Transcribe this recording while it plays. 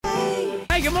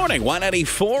Hey, good morning.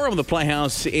 194 on the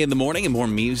Playhouse in the morning and more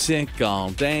music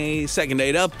all day. Second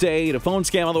date update, a phone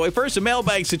scam on the way. First, a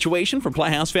mailbag situation from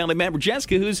Playhouse family member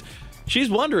Jessica,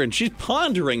 she's wondering, she's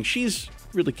pondering, she's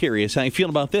really curious. How you feeling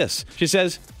about this? She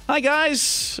says, hi,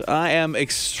 guys. I am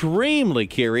extremely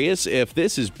curious if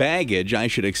this is baggage I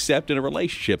should accept in a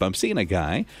relationship. I'm seeing a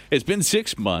guy. It's been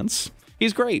 6 months.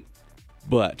 He's great.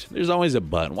 But there's always a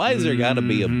but. Why is there got to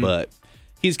be a but?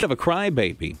 He's kind of a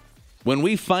crybaby. When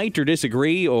we fight or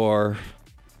disagree or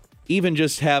even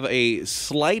just have a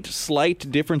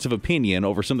slight difference of opinion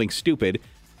over something stupid,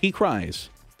 he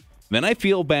cries. Then I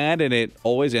feel bad and it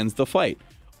always ends the fight.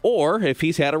 Or if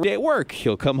he's had a day at work,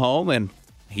 he'll come home and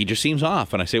he just seems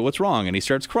off. And I say, what's wrong? And he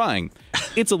starts crying.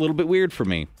 It's a little bit weird for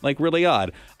me, like really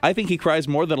odd. I think he cries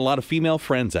more than a lot of female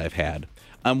friends I've had.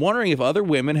 I'm wondering if other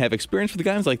women have experience with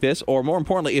guys like this, or more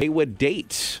importantly, if they would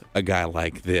date a guy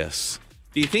like this.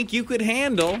 Do you think you could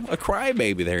handle a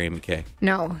crybaby there, Amy K?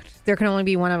 No, there can only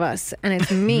be one of us, and it's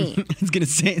me. I was going to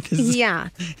say this. Yeah.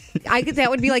 That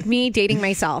would be like me dating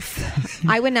myself.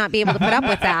 I would not be able to put up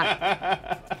with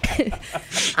that.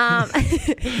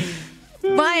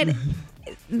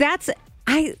 But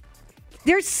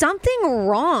there's something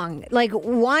wrong. Like,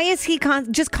 why is he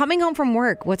just coming home from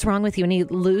work? What's wrong with you? And he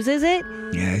loses it?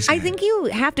 Yeah, I think you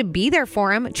have to be there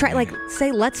for him.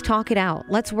 Say, let's talk it out.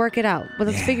 Let's work it out.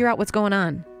 Let's figure out what's going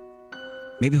on.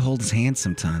 Maybe hold his hand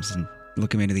sometimes and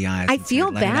look him into the eyes. I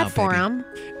feel bad for him.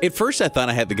 At first, I thought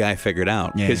I had the guy figured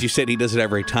out because you said he does it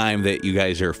every time that you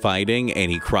guys are fighting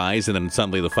and he cries and then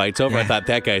suddenly the fight's over. I thought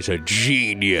that guy's a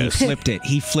genius. He flipped it.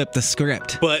 He flipped the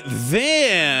script. But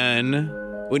then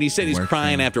when he said he's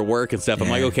crying after work and stuff, I'm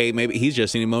like, okay, maybe he's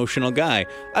just an emotional guy.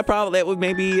 That would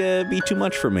maybe be too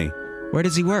much for me. Where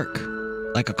does he work?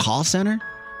 Like a call center?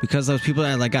 Because those people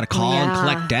that got to call and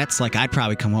collect debts, I'd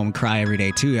probably come home and cry every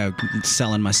day too. I'm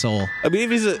selling my soul. I mean,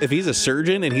 if he's a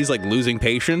surgeon and he's losing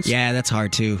patients, that's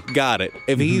hard too. Got it.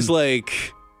 If he's a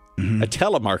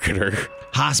telemarketer,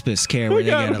 hospice care, where they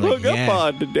got to hook up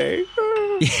on today.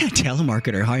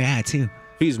 Telemarketer. Oh yeah, too.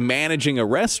 If he's managing a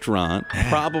restaurant,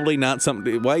 probably not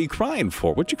something. Why are you crying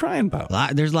for? What you crying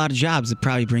about? There's a lot of jobs that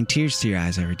probably bring tears to your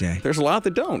eyes every day. There's a lot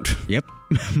that don't. Yep,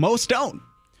 most don't.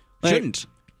 Shouldn't.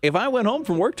 If I went home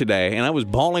from work today and I was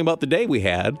bawling about the day we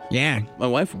had, my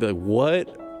wife would be like,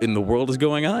 what in the world is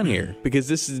going on here? Because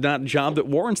this is not a job that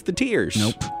warrants the tears.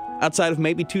 Nope. Outside of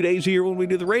maybe 2 days a year when we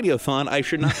do the radiothon, I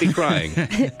should not be crying.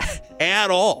 At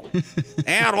all.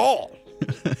 At all.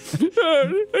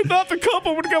 I thought the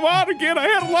couple would come out again. I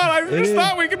had a lot. I just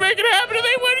thought we could make it happen and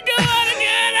they wouldn't come out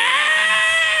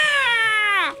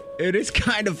again. It is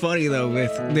kind of funny, though,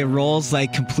 with the roles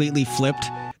completely flipped,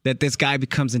 that this guy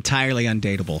becomes entirely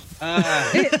undateable.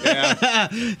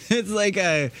 It's like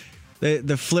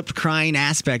the flipped crying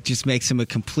aspect just makes him a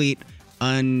complete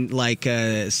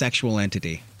sexual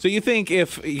entity. So you think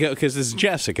because this is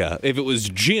Jessica, if it was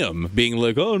Jim being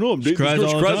like, oh no, I'm dating this girl,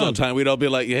 she cries all the time, we'd all be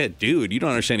like, yeah, dude, you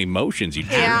don't understand emotions, you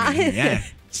jerk. Yeah.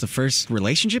 It's the first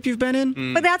relationship you've been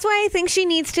in? But that's why I think she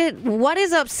needs to, what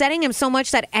is upsetting him so much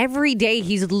that every day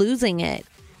he's losing it?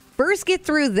 First get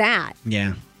through that.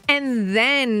 Yeah. And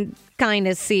then kind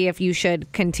of see if you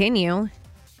should continue.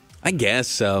 I guess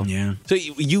so. Yeah. So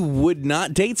you would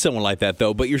not date someone like that,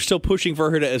 though, but you're still pushing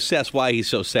for her to assess why he's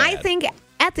so sad. I think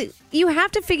you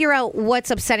have to figure out what's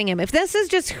upsetting him. If this is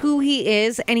just who he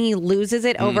is and he loses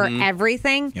it over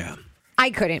everything, I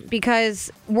couldn't, because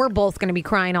we're both going to be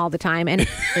crying all the time. And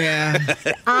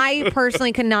I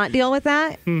personally could not deal with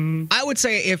that. I would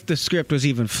say if the script was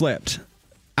even flipped,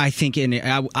 I think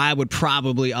I would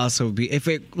probably also be, if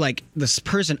it this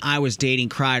person I was dating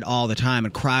cried all the time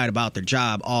and cried about their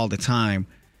job all the time,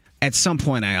 at some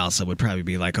point I also would probably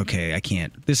be like, okay, I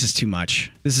can't. This is too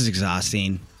much. This is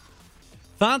exhausting.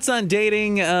 Thoughts on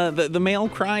dating the male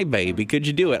crybaby? Could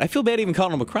you do it? I feel bad even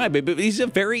calling him a crybaby, but he's a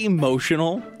very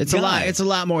emotional guy. It's a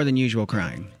lot more than usual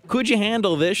crying. Could you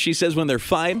handle this? She says when they're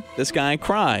fighting, this guy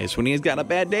cries. When he's got a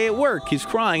bad day at work, he's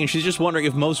crying. And she's just wondering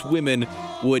if most women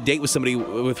would date with somebody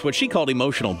with what she called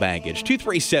emotional baggage.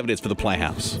 237 is for the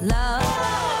Playhouse.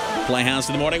 Playhouse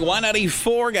in the morning.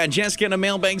 194. Got Jessica in a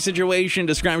mailbag situation.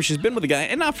 Describing she's been with a guy,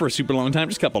 and not for a super long time,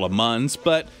 just a couple of months,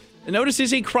 but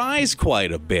notices he cries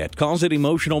quite a bit. Calls it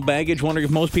emotional baggage. Wondering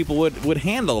if most people would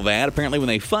handle that. Apparently when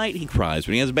they fight, he cries.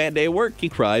 When he has a bad day at work, he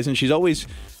cries. And she's always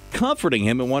comforting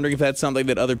him and wondering if that's something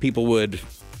that other people would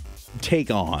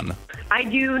take on. I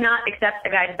do not accept a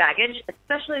guy's baggage,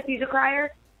 especially if he's a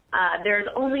crier. There's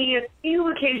only a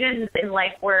few occasions in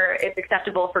life where it's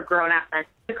acceptable for grown-up men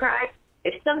to cry.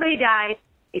 If somebody dies,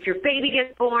 if your baby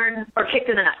gets born, or kicked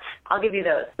in the nuts, I'll give you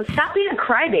those. So stop being a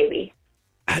crybaby.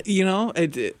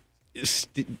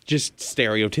 just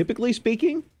stereotypically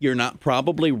speaking, you're not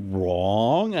probably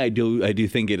wrong. I do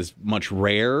think it is much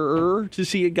rarer to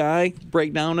see a guy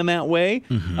break down in that way.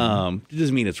 It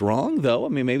doesn't mean it's wrong, though. I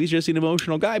mean, maybe he's just an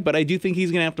emotional guy, but I do think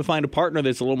he's going to have to find a partner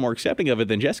that's a little more accepting of it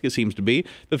than Jessica seems to be.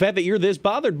 The fact that you're this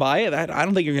bothered by it, I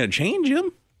don't think you're going to change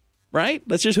him, right?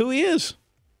 That's just who he is.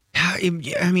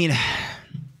 I mean,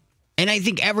 and I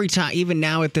think every time, even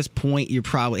now at this point, you're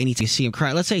probably, anytime you see him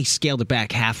cry, let's say he scaled it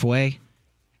back halfway,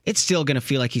 it's still going to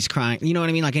feel like he's crying. You know what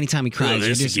I mean? Like anytime he cries,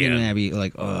 you're just going to be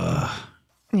like, ugh.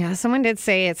 Yeah, someone did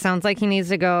say it sounds like he needs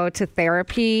to go to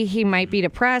therapy. He might be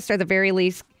depressed, or at the very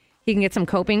least, he can get some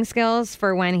coping skills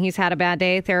for when he's had a bad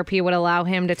day. Therapy would allow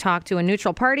him to talk to a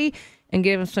neutral party and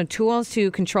give him some tools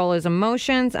to control his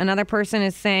emotions. Another person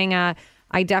is saying,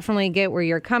 I definitely get where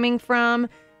you're coming from.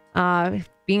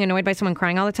 Being annoyed by someone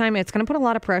crying all the time, it's going to put a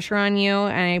lot of pressure on you.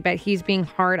 And I bet he's being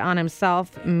hard on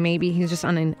himself. Maybe he's just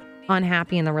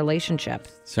unhappy in the relationship.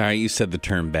 Sorry, you said the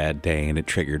term bad day and it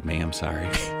triggered me. I'm sorry.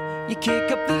 You kick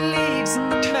up the leaves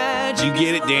and the magic. You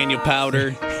get it, Daniel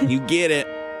Powder. You get it.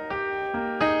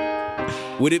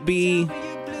 Would it be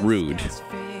rude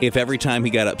if every time he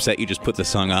got upset you just put the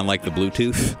song on like the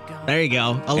Bluetooth? There you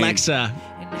go. Alexa.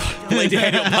 Play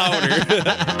Daniel Powder.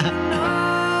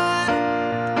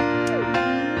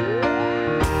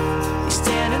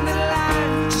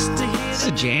 It's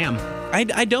a jam.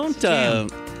 I don't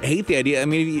hate the idea. I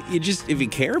mean, if you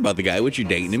care about the guy, which you're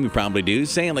dating him, you probably do.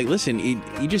 Saying like, listen,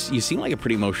 you seem like a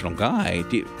pretty emotional guy.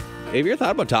 Have you ever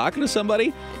thought about talking to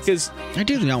somebody? Because I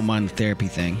do don't mind the therapy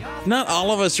thing. Not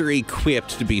all of us are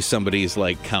equipped to be somebody's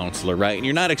like counselor, right? And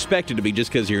you're not expected to be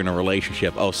just because you're in a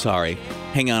relationship. Oh, sorry.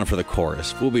 Hang on for the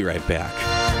chorus. We'll be right back.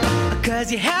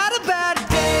 Cause you had a bad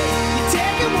day, you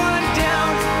take it one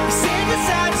down, you sing a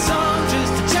sad song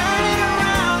just to turn it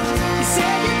around. You say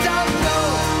you don't know,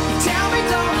 you tell me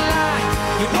don't lie,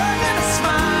 you work on a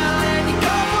smile and you go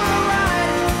for a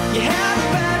ride. You had a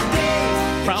bad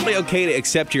day. Probably okay to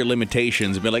accept your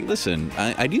limitations and be like, listen,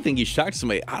 I do think you should talk to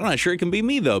somebody. I'm not sure it can be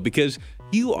me though, because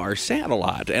you are sad a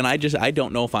lot, and I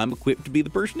don't know if I'm equipped to be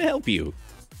the person to help you.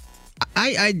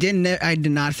 I did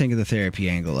not think of the therapy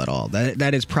angle at all.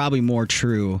 That is probably more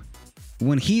true.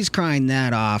 When he's crying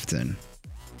that often,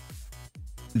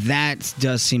 that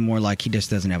does seem more like he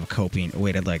just doesn't have a coping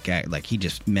way to act, like he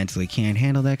just mentally can't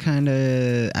handle that kind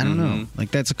of, I don't know.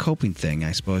 Like that's a coping thing,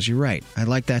 I suppose. You're right. I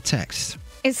like that text.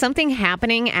 Is something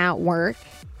happening at work?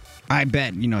 I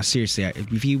bet, seriously,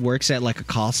 if he works at like a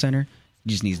call center,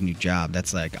 he just needs a new job.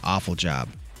 That's like an awful job.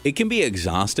 It can be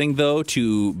exhausting, though,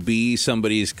 to be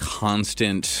somebody's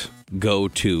constant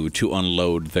go-to to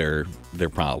unload their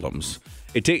problems.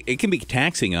 It can be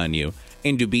taxing on you.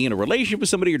 And to be in a relationship with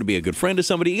somebody or to be a good friend to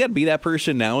somebody, you got to be that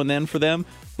person now and then for them.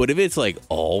 But if it's like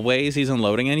always he's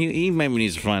unloading on you, he maybe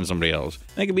needs to find somebody else.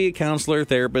 That could be a counselor,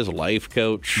 therapist, life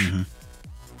coach.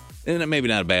 And maybe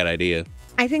not a bad idea.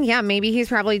 I think, maybe he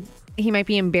might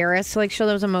be embarrassed to show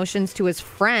those emotions to his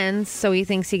friends, so he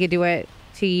thinks he could do it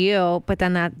to you, but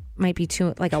then that might be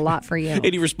too a lot for you.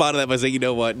 And you respond to that by saying, you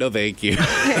know what? No, thank you.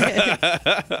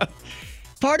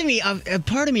 Part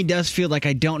of me does feel like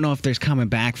I don't know if there's coming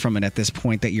back from it at this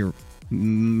point that you're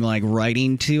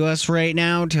writing to us right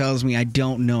now. Tells me I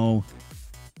don't know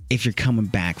if you're coming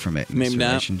back from it in this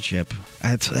relationship.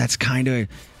 That's kind of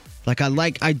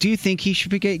I do think he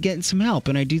should be getting some help,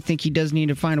 and I do think he does need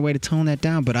to find a way to tone that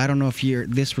down, but I don't know if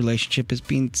this relationship is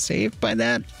being saved by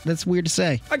that. That's weird to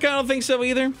say. I kind of think so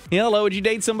either. Hello, would you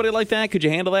date somebody like that? Could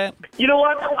you handle that? You know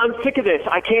what? I'm sick of this.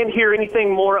 I can't hear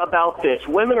anything more about this.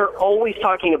 Women are always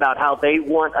talking about how they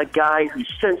want a guy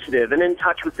who's sensitive and in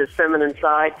touch with his feminine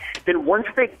side. Then once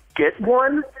they get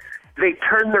one, they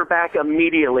turn their back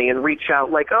immediately and reach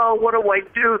out like, oh, what do I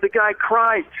do? The guy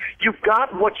cries. You've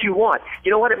got what you want.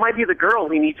 You know what? It might be the girl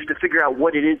who needs to figure out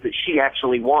what it is that she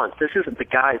actually wants. This isn't the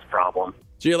guy's problem.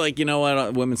 So you're like, you know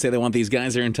what? Women say they want these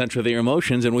guys that are in touch with their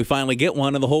emotions, and we finally get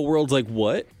one, and the whole world's like,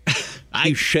 what?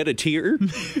 You shed a tear?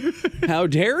 How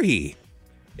dare he?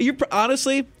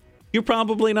 Honestly, you're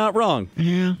probably not wrong.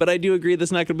 Yeah. But I do agree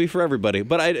that's not going to be for everybody.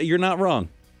 But you're not wrong.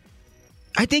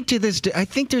 I think there's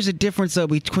a difference though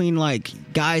between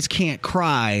guys can't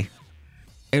cry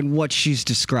and what she's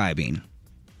describing.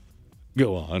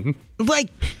 Go on.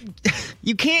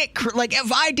 You can't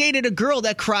if I dated a girl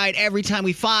that cried every time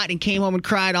we fought and came home and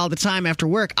cried all the time after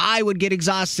work, I would get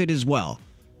exhausted as well.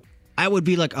 I would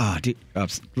be like, oh, dude,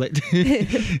 is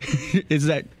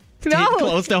that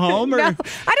close to home? Or? No,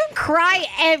 I don't cry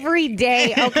every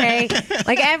day. Okay,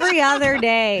 every other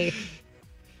day.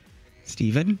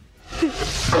 Steven? Can you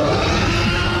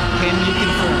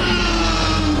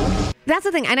confirm? That's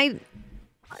the thing, and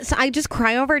So I just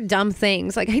cry over dumb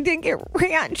things. Like, I didn't get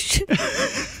ranch.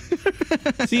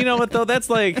 So you know what though? That's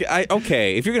like,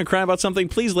 okay. If you're gonna cry about something,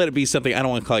 please let it be something. I don't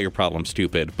want to call your problem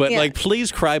stupid, but Yeah. like,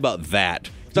 please cry about that.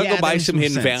 So I'll Yeah, go buy that makes some some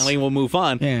Hidden sense. Valley and we'll move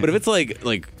on. Yeah. But if it's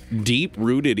like deep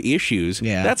rooted issues,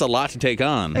 Yeah. that's a lot to take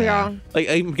on. Yeah. Like,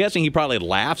 I'm guessing he probably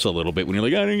laughs a little bit when you're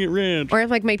like, I didn't get ranch. Or if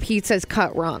like my pizza's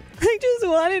cut wrong. I just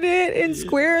wanted it in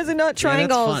squares and not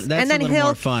triangles. fun. That's and then a little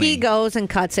more funny. he goes and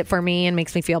cuts it for me and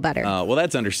makes me feel better. Well,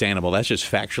 that's understandable. That's just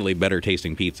factually better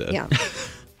tasting pizza. Yeah.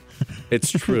 It's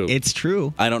true. It's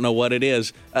true. I don't know what it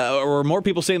is. Or more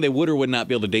people saying they would or would not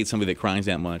be able to date somebody that cries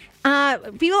that much.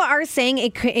 People are saying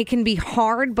it can be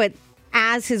hard, but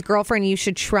as his girlfriend, you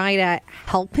should try to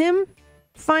help him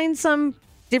find some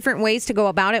different ways to go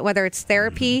about it, whether it's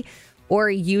therapy or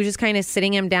you just kind of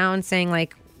sitting him down saying,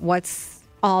 like, what's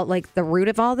all like the root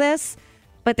of all this.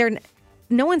 But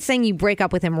no one's saying you break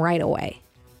up with him right away.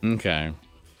 Okay.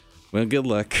 Well, good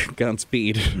luck.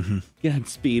 Godspeed.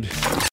 Godspeed.